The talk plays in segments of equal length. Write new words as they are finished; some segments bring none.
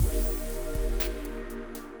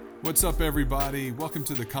What's up, everybody? Welcome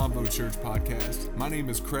to the CONVO Church podcast. My name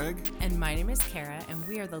is Craig. And my name is Kara, and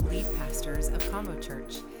we are the lead pastors of CONVO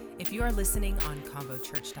Church. If you are listening on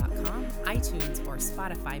convochurch.com, iTunes, or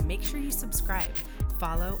Spotify, make sure you subscribe,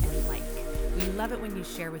 follow, and like. We love it when you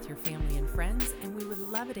share with your family and friends, and we would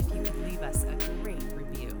love it if you could leave us a great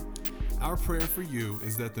review. Our prayer for you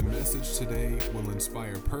is that the message today will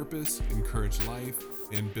inspire purpose, encourage life,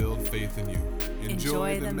 and build faith in you.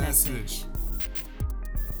 Enjoy the message.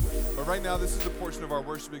 But right now, this is the portion of our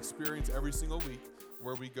worship experience every single week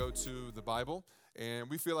where we go to the Bible, and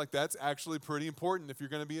we feel like that's actually pretty important if you're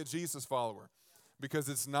going to be a Jesus follower, because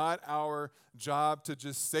it's not our job to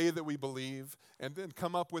just say that we believe and then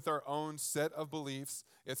come up with our own set of beliefs.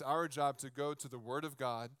 It's our job to go to the Word of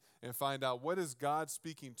God and find out what is God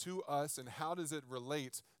speaking to us and how does it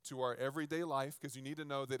relate to our everyday life, because you need to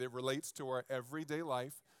know that it relates to our everyday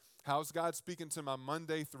life. How's God speaking to my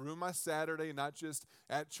Monday through my Saturday, not just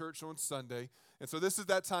at church on Sunday? And so this is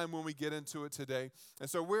that time when we get into it today. And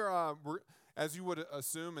so we're as you would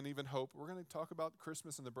assume and even hope, we're going to talk about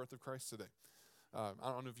Christmas and the birth of Christ today. I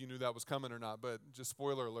don't know if you knew that was coming or not, but just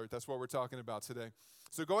spoiler alert, that's what we're talking about today.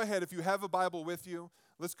 So go ahead, if you have a Bible with you,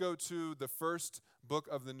 let's go to the first book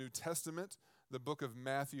of the New Testament, the book of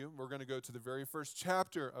Matthew. We're going to go to the very first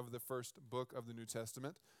chapter of the first book of the New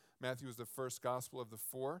Testament. Matthew is the first gospel of the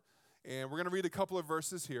four. And we're going to read a couple of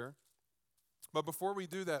verses here. But before we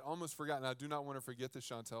do that, almost forgot, and I do not want to forget this,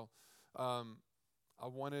 Chantel. I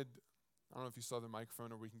don't know if you saw the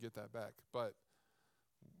microphone or we can get that back, but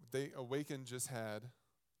Awaken just had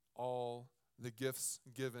all the gifts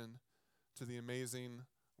given to the amazing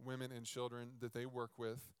women and children that they work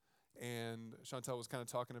with. And Chantel was kind of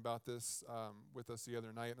talking about this with us the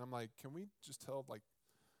other night. And I'm like, can we just tell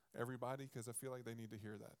everybody? Because I feel like they need to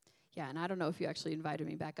hear that. Yeah, and I don't know if you actually invited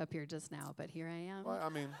me back up here just now, but here I am. Well, I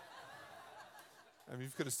mean, you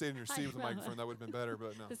could have stayed in your seat with the microphone. That would have been better,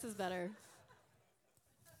 but no. This is better.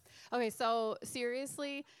 Okay, so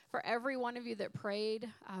seriously, for every one of you that prayed,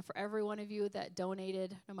 for every one of you that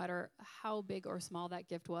donated, no matter how big or small that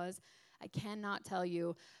gift was, I cannot tell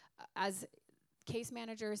you, as case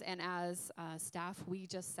managers and as staff, we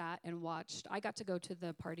just sat and watched. I got to go to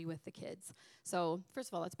the party with the kids. So first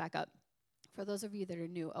of all, let's back up. For those of you that are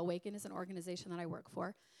new, Awaken is an organization that I work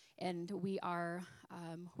for, and we are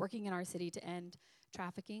working in our city to end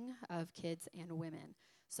trafficking of kids and women.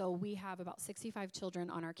 So we have about 65 children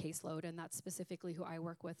on our caseload, and that's specifically who I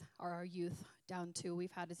work with, are our youth down to,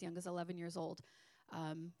 we've had as young as 11 years old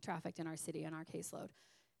trafficked in our city on our caseload.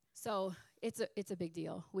 So it's a big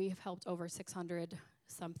deal. We've helped over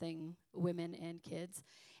 600-something women and kids,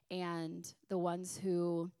 and the ones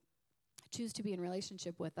who choose to be in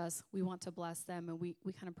relationship with us, we want to bless them, and we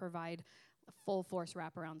kind of provide full force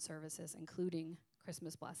wraparound services, including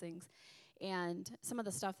Christmas blessings. And some of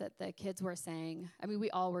the stuff that the kids were saying, we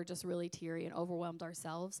all were just really teary and overwhelmed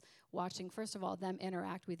ourselves, watching, first of all, them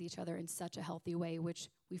interact with each other in such a healthy way, which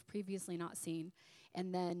we've previously not seen.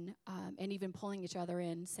 And then, and even pulling each other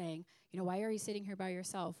in, saying, why are you sitting here by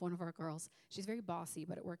yourself? One of our girls, she's very bossy,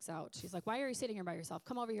 but it works out. She's like, why are you sitting here by yourself?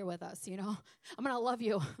 Come over here with us, I'm going to love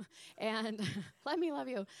you. And let me love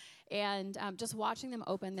you. And just watching them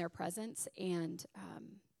open their presents and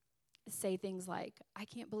say things like, I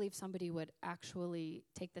can't believe somebody would actually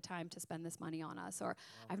take the time to spend this money on us, or wow,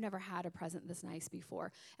 I've never had a present this nice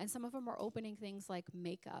before. And some of them are opening things like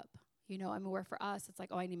makeup. Where for us, it's like,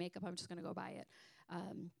 oh, I need makeup, I'm just going to go buy it.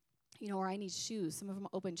 Or I need shoes. Some of them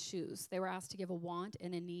opened shoes. They were asked to give a want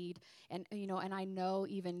and a need. And, and I know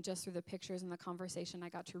even just through the pictures and the conversation I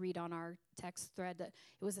got to read on our text thread that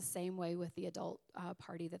it was the same way with the adult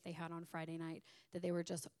party that they had on Friday night, that they were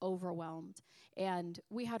just overwhelmed. And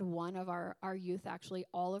we had one of our youth, actually,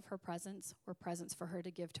 all of her presents were presents for her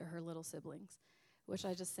to give to her little siblings, which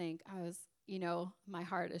I just think my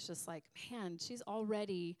heart is just like, man, she's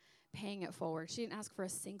already paying it forward. She didn't ask for a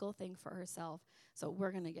single thing for herself. So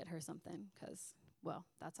we're going to get her something because, well,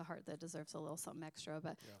 that's a heart that deserves a little something extra.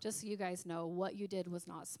 But just so you guys know, what you did was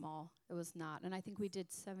not small. It was not. And I think we did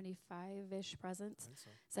 75-ish presents,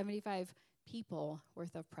 75 people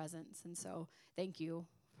worth of presents. And so thank you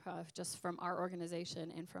just from our organization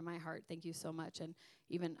and from my heart. Thank you so much. And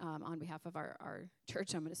even on behalf of our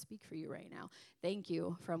church, I'm going to speak for you right now. Thank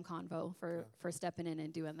you from CONVO for stepping in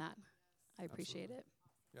and doing that. I appreciate it.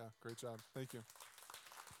 Yeah, great job. Thank you.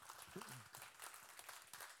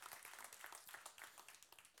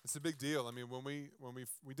 It's a big deal. When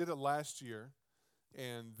we did it last year,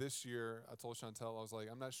 and this year, I told Chantel, I was like,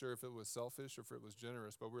 I'm not sure if it was selfish or if it was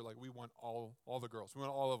generous, but we're like, we want all the girls. We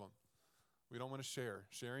want all of them. We don't want to share.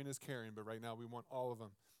 Sharing is caring, but right now we want all of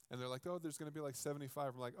them. And they're like, oh, there's going to be like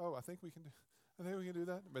 75. I'm like, oh, I think we can I think we can do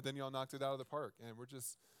that. But then y'all knocked it out of the park. And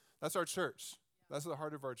that's our church. That's the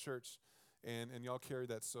heart of our church. And y'all carry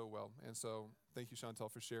that so well. And so thank you,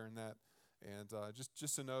 Chantel, for sharing that. And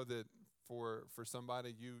just to know that for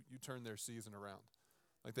somebody, you turned their season around.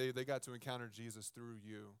 Like they got to encounter Jesus through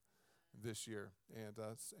you this year.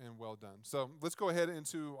 And well done. So let's go ahead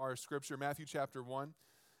into our scripture, Matthew chapter 1.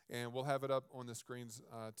 And we'll have it up on the screens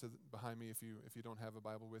behind me if you don't have a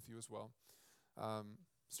Bible with you as well.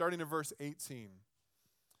 Starting in verse 18.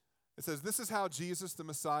 It says, "This is how Jesus the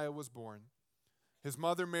Messiah was born. His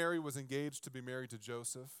mother Mary was engaged to be married to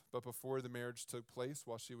Joseph, but before the marriage took place,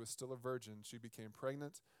 while she was still a virgin, she became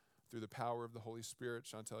pregnant through the power of the Holy Spirit."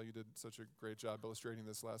 Chantel, you did such a great job illustrating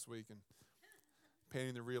this last week and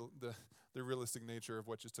painting the realistic nature of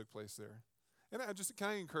what just took place there. And can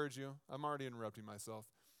I encourage you? I'm already interrupting myself.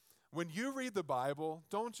 When you read the Bible,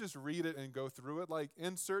 don't just read it and go through it. Like,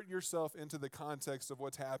 insert yourself into the context of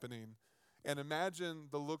what's happening and imagine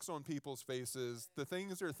the looks on people's faces, the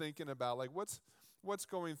things they're thinking about, like what's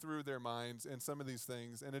going through their minds and some of these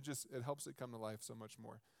things, and it helps it come to life so much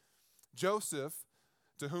more. Joseph,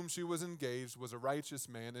 to whom she was engaged, was a righteous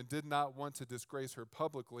man and did not want to disgrace her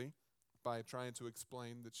publicly by trying to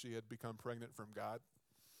explain that she had become pregnant from God.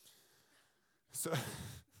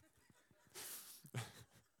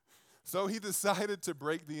 So he decided to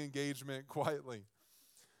break the engagement quietly.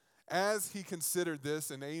 As he considered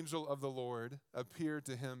this, an angel of the Lord appeared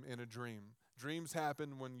to him in a dream. Dreams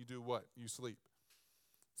happen when you do what? You sleep.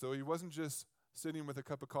 So he wasn't just sitting with a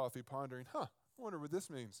cup of coffee pondering, I wonder what this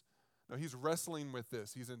means. No, he's wrestling with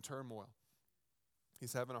this. He's in turmoil.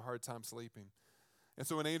 He's having a hard time sleeping. And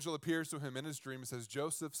so an angel appears to him in his dream and says,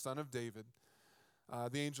 "Joseph, son of David."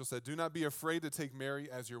 The angel said, "Do not be afraid to take Mary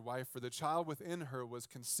as your wife, for the child within her was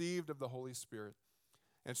conceived of the Holy Spirit.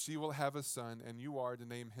 And she will have a son, and you are to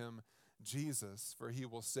name him Jesus, for he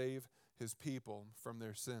will save his people from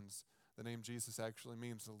their sins." The name Jesus actually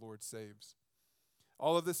means the Lord saves.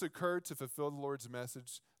 All of this occurred to fulfill the Lord's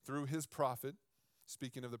message through his prophet,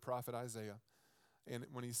 speaking of the prophet Isaiah. And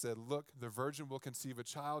when he said, "Look, the virgin will conceive a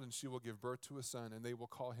child, and she will give birth to a son, and they will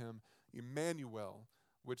call him Immanuel,"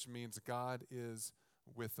 which means God is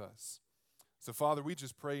with us. So, Father, we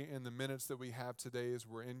just pray in the minutes that we have today as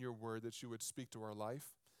we're in your word that you would speak to our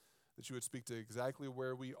life, that you would speak to exactly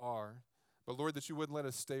where we are, but, Lord, that you wouldn't let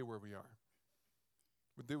us stay where we are.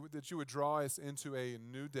 That you would draw us into a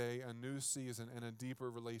new day, a new season, and a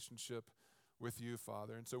deeper relationship with you,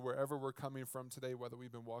 Father. And so wherever we're coming from today, whether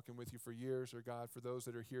we've been walking with you for years or, God, for those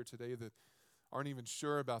that are here today that aren't even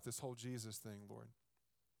sure about this whole Jesus thing, Lord,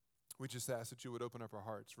 we just ask that you would open up our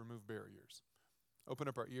hearts, remove barriers, open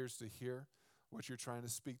up our ears to hear what you're trying to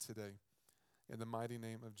speak today in the mighty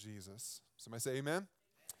name of Jesus. Somebody say amen?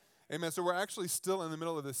 Amen. So we're actually still in the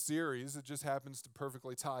middle of this series. It just happens to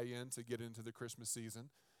perfectly tie in to get into the Christmas season.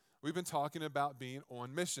 We've been talking about being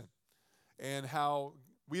on mission and how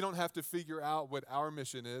we don't have to figure out what our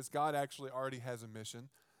mission is. God actually already has a mission.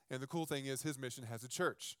 And the cool thing is his mission has a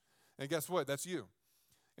church. And guess what? That's you.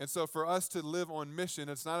 And so for us to live on mission,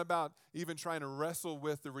 it's not about even trying to wrestle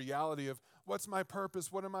with the reality of what's my purpose?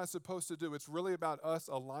 What am I supposed to do? It's really about us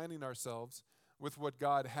aligning ourselves with what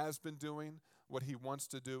God has been doing, what he wants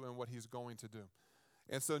to do, and what he's going to do.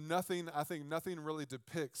 And so I think nothing really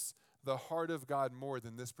depicts the heart of God more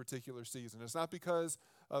than this particular season. It's not because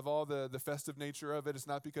of all the festive nature of it. It's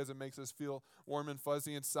not because it makes us feel warm and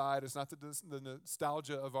fuzzy inside. It's not the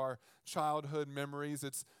nostalgia of our childhood memories.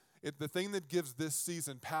 The thing that gives this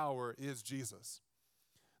season power is Jesus.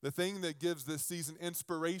 The thing that gives this season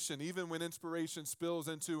inspiration, even when inspiration spills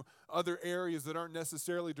into other areas that aren't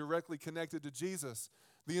necessarily directly connected to Jesus,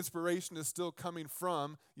 the inspiration is still coming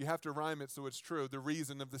from, you have to rhyme it so it's true, the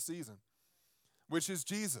reason of the season, which is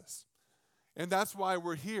Jesus. And that's why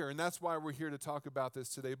we're here, and that's why we're here to talk about this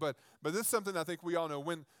today. But this is something I think we all know.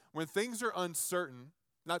 When things are uncertain,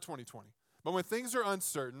 not 2020, but when things are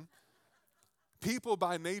uncertain, people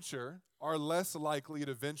by nature are less likely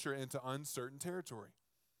to venture into uncertain territory.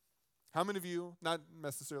 How many of you, not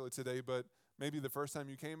necessarily today, but maybe the first time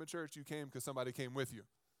you came to church, you came because somebody came with you?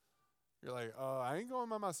 You're like, I ain't going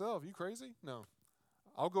by myself. You crazy? No.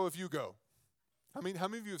 I'll go if you go. How many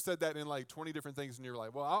of you have said that in like 20 different things and you're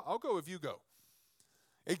like, well, I'll go if you go?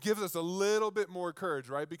 It gives us a little bit more courage,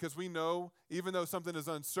 right? Because we know, even though something is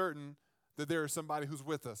uncertain, that there is somebody who's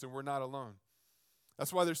with us and we're not alone.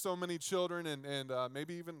 That's why there's so many children and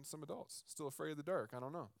maybe even some adults still afraid of the dark. I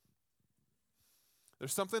don't know.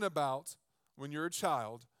 There's something about when you're a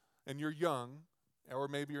child and you're young, or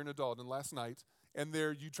maybe you're an adult, and last night, and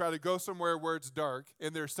you try to go somewhere where it's dark,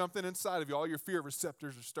 and there's something inside of you, all your fear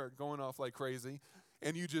receptors start going off like crazy,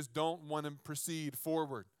 and you just don't want to proceed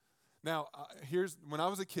forward Now, here's when I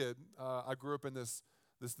was a kid. I grew up in this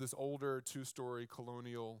older 2-story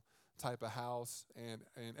colonial type of house, and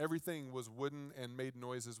everything was wooden and made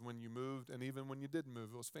noises when you moved, and even when you didn't move,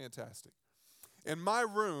 it was fantastic. And my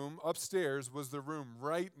room upstairs was the room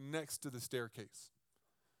right next to the staircase.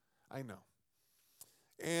 I know.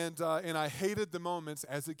 And I hated the moments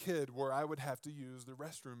as a kid where I would have to use the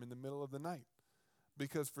restroom in the middle of the night.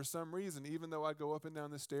 Because for some reason, even though I go up and down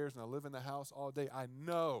the stairs and I live in the house all day, I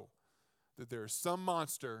know that there's some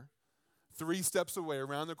monster 3 steps away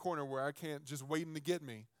around the corner where I can't just waiting to get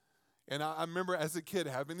me. And I remember as a kid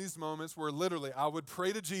having these moments where literally I would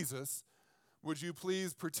pray to Jesus, would you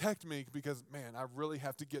please protect me? Because, man, I really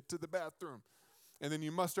have to get to the bathroom. And then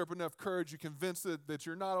you muster up enough courage, you convince it that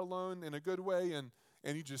you're not alone in a good way, and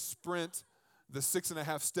you just sprint the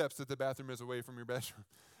 6.5 steps that the bathroom is away from your bedroom.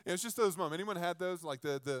 And it's just those moments. Anyone had those? Like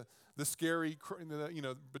the scary,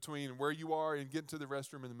 between where you are and getting to the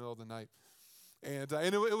restroom in the middle of the night. And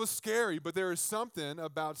it was scary, but there is something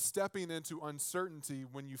about stepping into uncertainty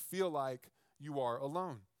when you feel like you are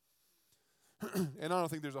alone. And I don't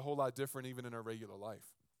think there's a whole lot different even in our regular life.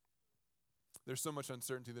 There's so much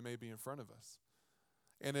uncertainty that may be in front of us.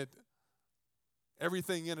 And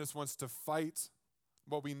everything in us wants to fight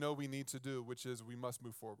what we know we need to do, which is we must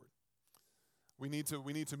move forward. We need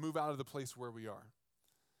to move out of the place where we are.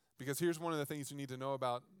 Because here's one of the things you need to know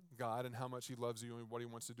about God and how much he loves you and what he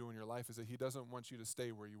wants to do in your life is that he doesn't want you to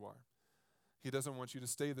stay where you are. He doesn't want you to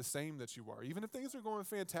stay the same that you are, even if things are going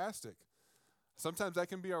fantastic. Sometimes that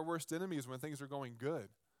can be our worst enemies when things are going good.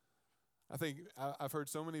 I think I've heard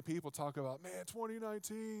so many people talk about, man,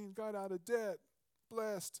 2019, got out of debt,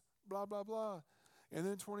 blessed, blah, blah, blah. And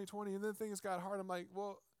then 2020, and then things got hard. I'm like,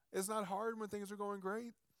 well, it's not hard when things are going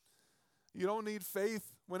great. You don't need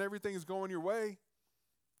faith when everything's going your way.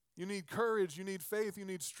 You need courage, you need faith, you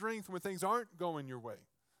need strength when things aren't going your way.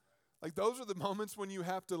 Like those are the moments when you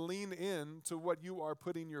have to lean in to what you are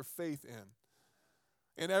putting your faith in.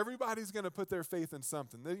 And everybody's going to put their faith in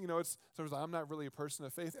something. It's sometimes like, I'm not really a person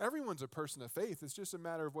of faith. Everyone's a person of faith. It's just a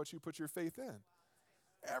matter of what you put your faith in.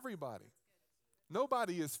 Everybody.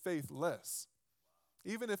 Nobody is faithless.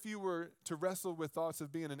 Even if you were to wrestle with thoughts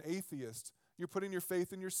of being an atheist, you're putting your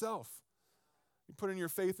faith in yourself. You're putting your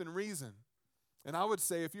faith in reason. And I would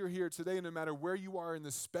say if you're here today, no matter where you are in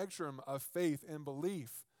the spectrum of faith and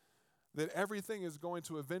belief, that everything is going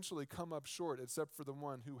to eventually come up short except for the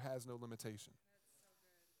one who has no limitation.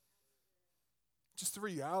 Just the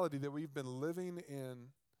reality that we've been living in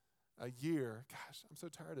a year. Gosh, I'm so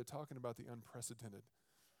tired of talking about the unprecedented.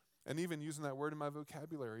 And even using that word in my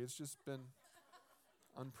vocabulary, it's just been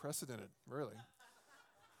unprecedented, really.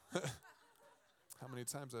 How many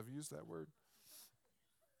times I've used that word?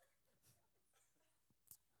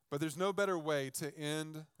 But there's no better way to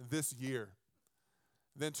end this year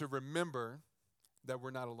than to remember that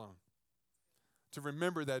we're not alone. To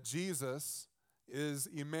remember that Jesus is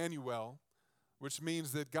Immanuel, which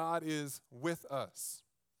means that God is with us.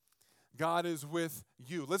 God is with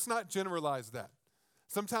you. Let's not generalize that.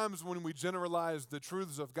 Sometimes when we generalize the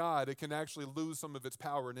truths of God, it can actually lose some of its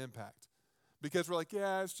power and impact. Because we're like,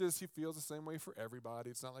 yeah, it's just he feels the same way for everybody.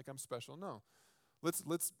 It's not like I'm special. No. Let's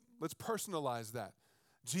personalize that.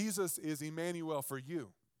 Jesus is Immanuel for you.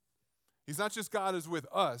 He's not just God is with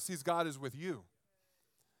us, God is with you.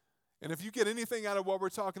 And if you get anything out of what we're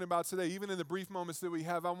talking about today, even in the brief moments that we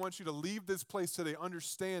have, I want you to leave this place today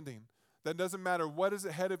understanding that it doesn't matter what is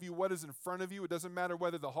ahead of you, what is in front of you. It doesn't matter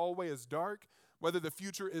whether the hallway is dark, whether the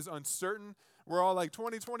future is uncertain. We're all like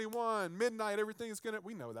 2021, midnight, everything is going to,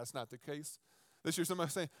 we know that's not the case. This year somebody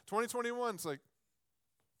was saying 2021, it's like,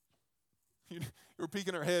 we're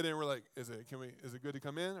peeking our head and we're like, is it good to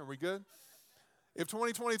come in? Are we good? If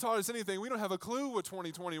 2020 taught us anything, we don't have a clue what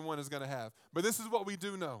 2021 is going to have. But this is what we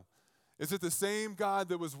do know, is that the same God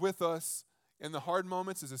that was with us in the hard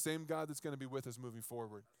moments is the same God that's going to be with us moving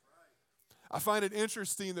forward. I find it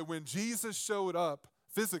interesting that when Jesus showed up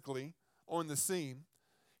physically on the scene,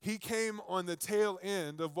 he came on the tail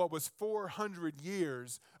end of what was 400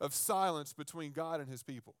 years of silence between God and his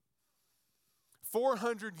people.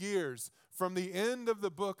 400 years from the end of the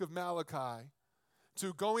book of Malachi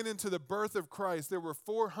to going into the birth of Christ, there were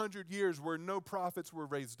 400 years where no prophets were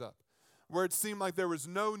raised up, where it seemed like there was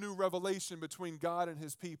no new revelation between God and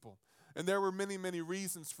his people. And there were many, many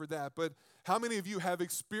reasons for that. But how many of you have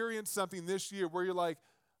experienced something this year where you're like,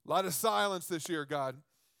 a lot of silence this year, God.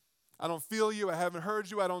 I don't feel you. I haven't heard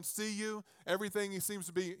you. I don't see you. Everything seems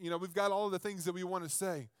to be, we've got all the things that we want to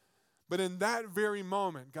say. But in that very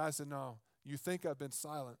moment, God said, no, you think I've been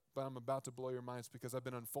silent, but I'm about to blow your minds because I've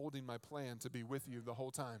been unfolding my plan to be with you the whole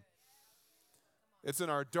time. It's in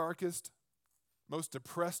our darkest most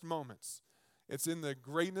depressed moments, it's in the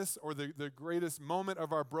greatness or the greatest moment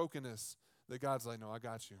of our brokenness that God's like, no, I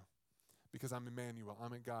got you. Because I'm Immanuel.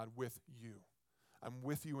 I'm in God with you. I'm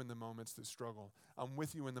with you in the moments that struggle. I'm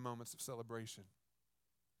with you in the moments of celebration.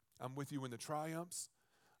 I'm with you in the triumphs.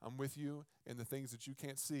 I'm with you in the things that you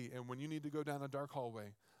can't see. And when you need to go down a dark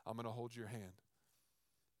hallway, I'm going to hold your hand.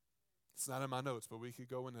 It's not in my notes, but we could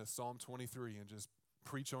go into Psalm 23 and just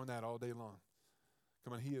preach on that all day long.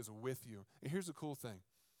 Come on, he is with you. And here's the cool thing.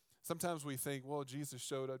 Sometimes we think, well, Jesus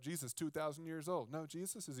showed up. Jesus is 2,000 years old. No,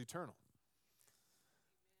 Jesus is eternal.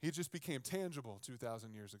 He just became tangible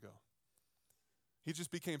 2,000 years ago. He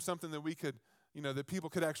just became something that we could, that people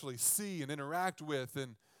could actually see and interact with.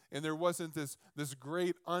 And there wasn't this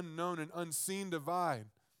great unknown and unseen divide.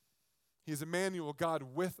 He's Immanuel, God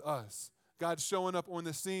with us. God showing up on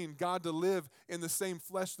the scene. God to live in the same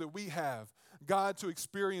flesh that we have. God to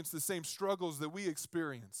experience the same struggles that we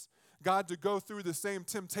experience. God to go through the same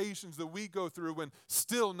temptations that we go through and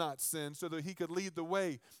still not sin so that he could lead the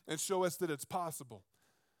way and show us that it's possible.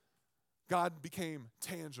 God became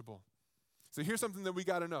tangible. So here's something that we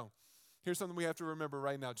got to know. Here's something we have to remember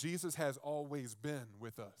right now. Jesus has always been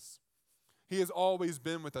with us. He has always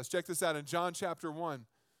been with us. Check this out in John chapter 1.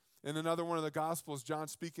 In another one of the Gospels,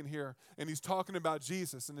 John's speaking here, and he's talking about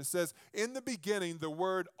Jesus. And it says, in the beginning, the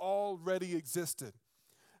Word already existed.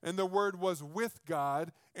 And the Word was with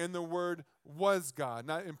God, and the Word was God.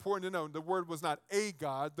 Now, important to know, the Word was not a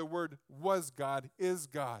God. The Word was God, is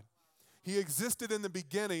God. He existed in the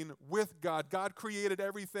beginning with God. God created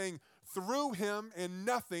everything through him, and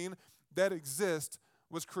nothing that exists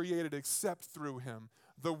was created except through him.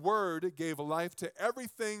 The Word gave life to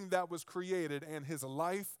everything that was created, and his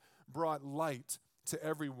life brought light to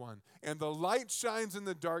everyone. And the light shines in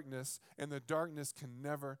the darkness, and the darkness can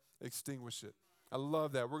never extinguish it. I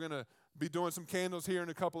love that. We're going to be doing some candles here in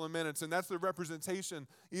a couple of minutes, and that's the representation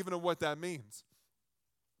even of what that means.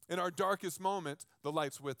 In our darkest moment, the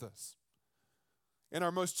light's with us. In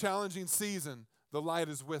our most challenging season, the light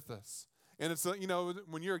is with us. And it's,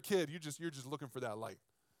 when you're a kid, you're just looking for that light.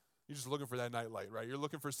 You're just looking for that night light, right? You're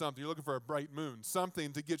looking for something. You're looking for a bright moon,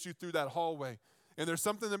 something to get you through that hallway. And there's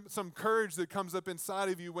some courage that comes up inside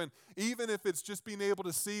of you when, even if it's just being able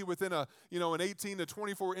to see within an 18 to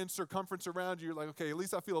 24 inch circumference around you, you're like, okay, at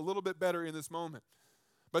least I feel a little bit better in this moment.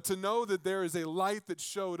 But to know that there is a light that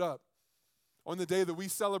showed up on the day that we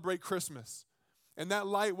celebrate Christmas, and that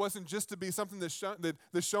light wasn't just to be something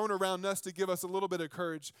that shone around us to give us a little bit of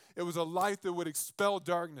courage. It was a light that would expel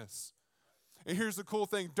darkness. And here's the cool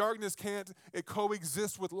thing. Darkness it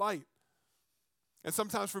coexists with light. And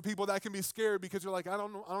sometimes for people that can be scary because you're like, I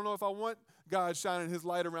don't know if I want God shining his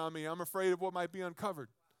light around me. I'm afraid of what might be uncovered.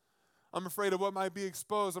 I'm afraid of what might be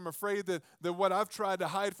exposed. I'm afraid that what I've tried to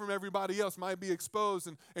hide from everybody else might be exposed.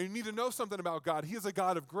 And you need to know something about God. He is a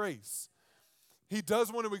God of grace. He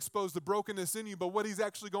does want to expose the brokenness in you, but what he's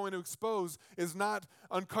actually going to expose is not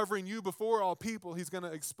uncovering you before all people. He's going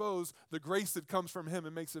to expose the grace that comes from him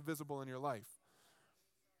and makes it visible in your life.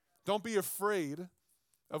 Don't be afraid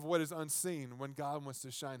of what is unseen when God wants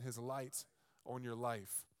to shine his light on your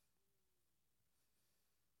life.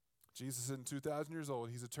 Jesus isn't 2,000 years old.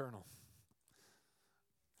 He's eternal.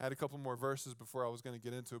 I had a couple more verses before I was going to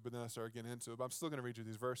get into it, but then I started getting into it. But I'm still going to read you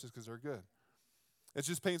these verses because they're good. It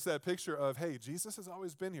just paints that picture of, hey, Jesus has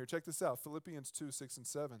always been here. Check this out, Philippians 2, 6, and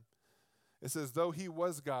 7. It says, though he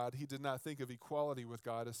was God, he did not think of equality with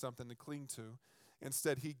God as something to cling to.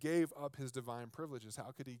 Instead, he gave up his divine privileges.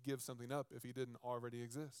 How could he give something up if he didn't already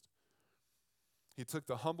exist? He took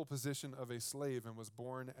the humble position of a slave and was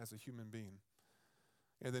born as a human being.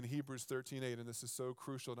 And then Hebrews 13:8, and this is so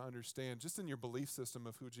crucial to understand, just in your belief system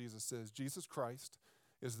of who Jesus is. Jesus Christ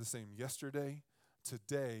is the same yesterday,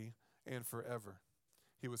 today, and forever.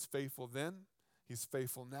 He was faithful then, he's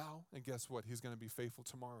faithful now, and guess what? He's going to be faithful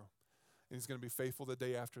tomorrow. And he's going to be faithful the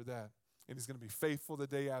day after that. And he's going to be faithful the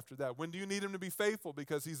day after that. When do you need him to be faithful?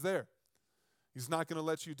 Because he's there. He's not going to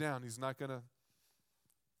let you down. He's not going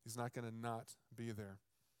to not be there.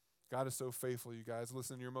 God is so faithful, you guys.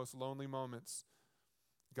 Listen, in your most lonely moments,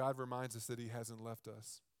 God reminds us that he hasn't left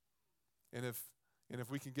us. And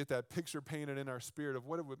if we can get that picture painted in our spirit of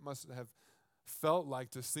what it must have felt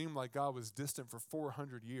like to seem like God was distant for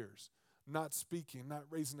 400 years, not speaking, not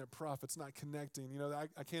raising up prophets, not connecting.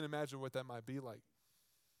 I can't imagine what that might be like.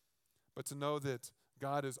 But to know that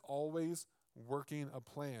God is always working a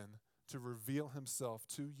plan to reveal himself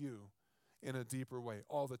to you in a deeper way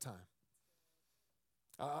all the time.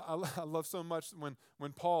 I love so much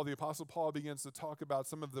when Paul, the Apostle Paul, begins to talk about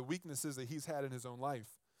some of the weaknesses that he's had in his own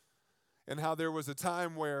life and how there was a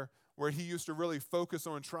time where he used to really focus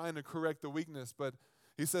on trying to correct the weakness, but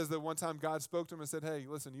He says that one time God spoke to him and said, hey,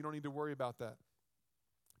 listen, you don't need to worry about that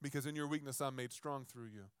because in your weakness I'm made strong through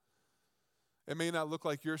you. It may not look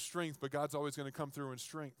like your strength, but God's always going to come through in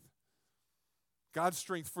strength. God's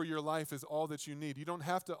strength for your life is all that you need. You don't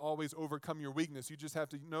have to always overcome your weakness. You just have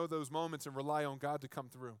to know those moments and rely on God to come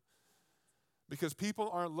through. Because people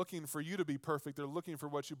aren't looking for you to be perfect. They're looking for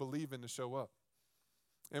what you believe in to show up.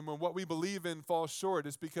 And when what we believe in falls short,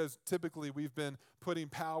 it's because typically we've been putting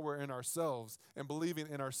power in ourselves and believing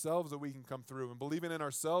in ourselves that we can come through and believing in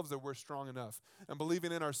ourselves that we're strong enough and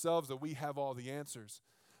believing in ourselves that we have all the answers.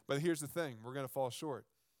 But here's the thing, we're going to fall short.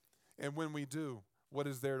 And when we do, what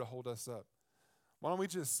is there to hold us up? Why don't we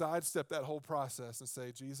just sidestep that whole process and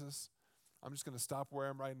say, Jesus, I'm just going to stop where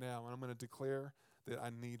I'm right now and I'm going to declare that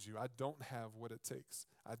I need you. I don't have what it takes.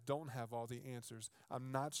 I don't have all the answers.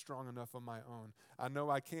 I'm not strong enough on my own. I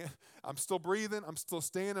know I can't. I'm still breathing. I'm still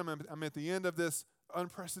standing. I'm at the end of this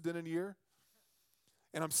unprecedented year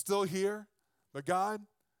and I'm still here. But God,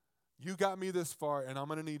 you got me this far and I'm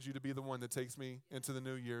going to need you to be the one that takes me into the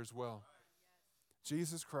new year as well.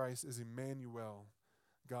 Jesus Christ is Immanuel,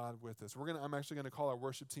 God with us. I'm actually going to call our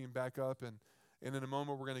worship team back up, and in a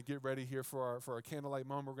moment we're going to get ready here for our candlelight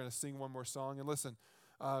moment. We're going to sing one more song. And listen,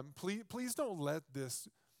 please don't let this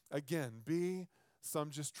again be some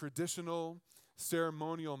just traditional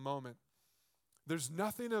ceremonial moment. There's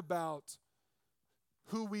nothing about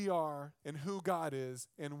who we are and who God is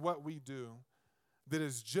and what we do that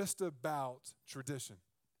is just about tradition.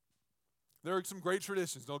 There are some great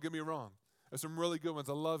traditions, don't get me wrong. There's some really good ones.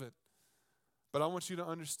 I love it. But I want you to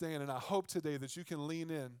understand, and I hope today that you can lean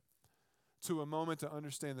in to a moment to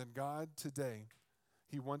understand that God today,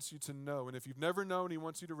 he wants you to know. And if you've never known, he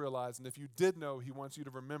wants you to realize. And if you did know, he wants you to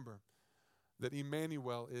remember that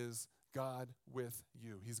Immanuel is God with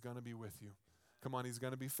you. He's going to be with you. Come on, he's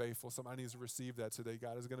going to be faithful. Somebody needs to receive that today.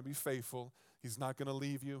 God is going to be faithful. He's not going to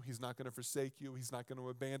leave you. He's not going to forsake you. He's not going to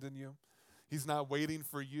abandon you. He's not waiting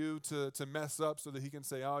for you to mess up so that he can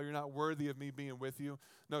say, oh, you're not worthy of me being with you.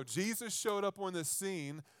 No, Jesus showed up on the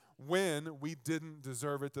scene when we didn't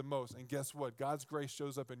deserve it the most. And guess what? God's grace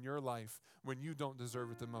shows up in your life when you don't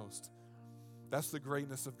deserve it the most. That's the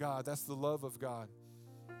greatness of God. That's the love of God.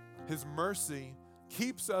 His mercy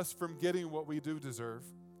keeps us from getting what we do deserve,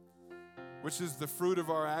 which is the fruit of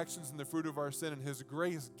our actions and the fruit of our sin. And his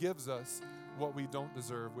grace gives us what we don't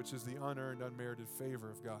deserve, which is the unearned, unmerited favor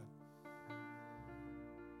of God.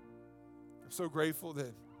 I'm so grateful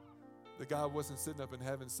that God wasn't sitting up in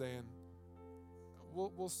heaven saying,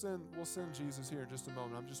 we'll send Jesus here in just a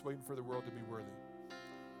moment. I'm just waiting for the world to be worthy.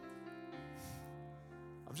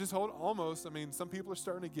 I'm just almost, some people are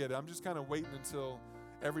starting to get it. I'm just kind of waiting until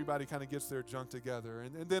everybody kind of gets their junk together.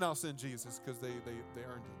 And then I'll send Jesus because they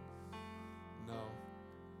earned it. No.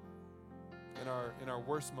 In our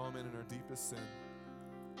worst moment, in our deepest sin,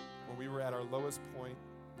 when we were at our lowest point,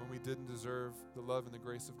 when we didn't deserve the love and the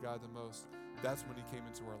grace of God the most, that's when he came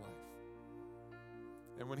into our life.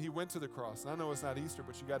 And when he went to the cross, and I know it's not Easter,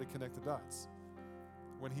 but you got to connect the dots.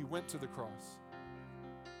 When he went to the cross,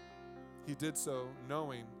 he did so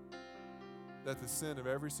knowing that the sin of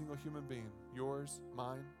every single human being, yours,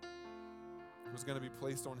 mine, was going to be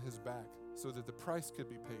placed on his back so that the price could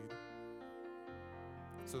be paid,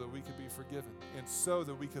 so that we could be forgiven, and so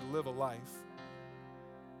that we could live a life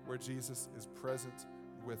where Jesus is present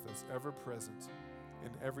with us, ever present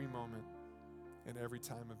in every moment, in every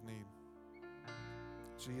time of need.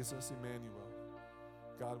 Jesus, Immanuel,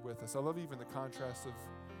 God with us. I love even the contrast of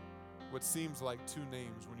what seems like two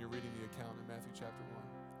names when you're reading the account in Matthew chapter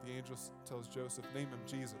 1. The angel tells Joseph, name him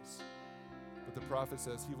Jesus. But the prophet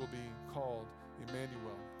says he will be called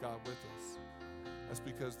Immanuel, God with us. That's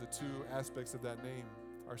because the two aspects of that name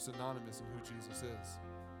are synonymous in who Jesus is.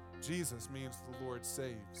 Jesus means the Lord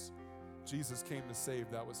saves. Jesus came to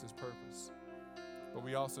save. That was his purpose. But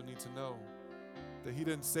we also need to know that he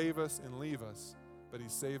didn't save us and leave us, but he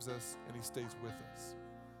saves us and he stays with us.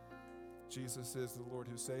 Jesus is the Lord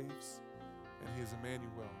who saves, and he is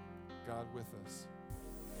Immanuel, God with us.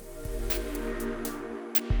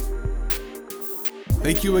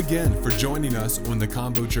 Thank you again for joining us on the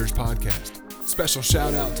CONVO Church podcast. Special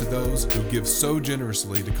shout out to those who give so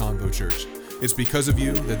generously to CONVO Church. It's because of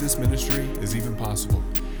you that this ministry is even possible.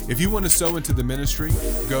 If you want to sow into the ministry,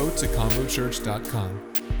 go to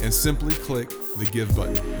convochurch.com and simply click the give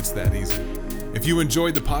button. It's that easy. If you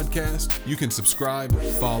enjoyed the podcast, you can subscribe,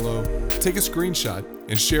 follow, take a screenshot,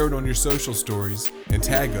 and share it on your social stories and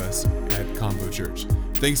tag us at CONVO Church.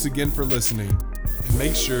 Thanks again for listening, and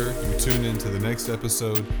make sure you tune in to the next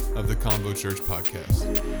episode of the CONVO Church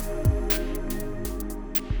podcast.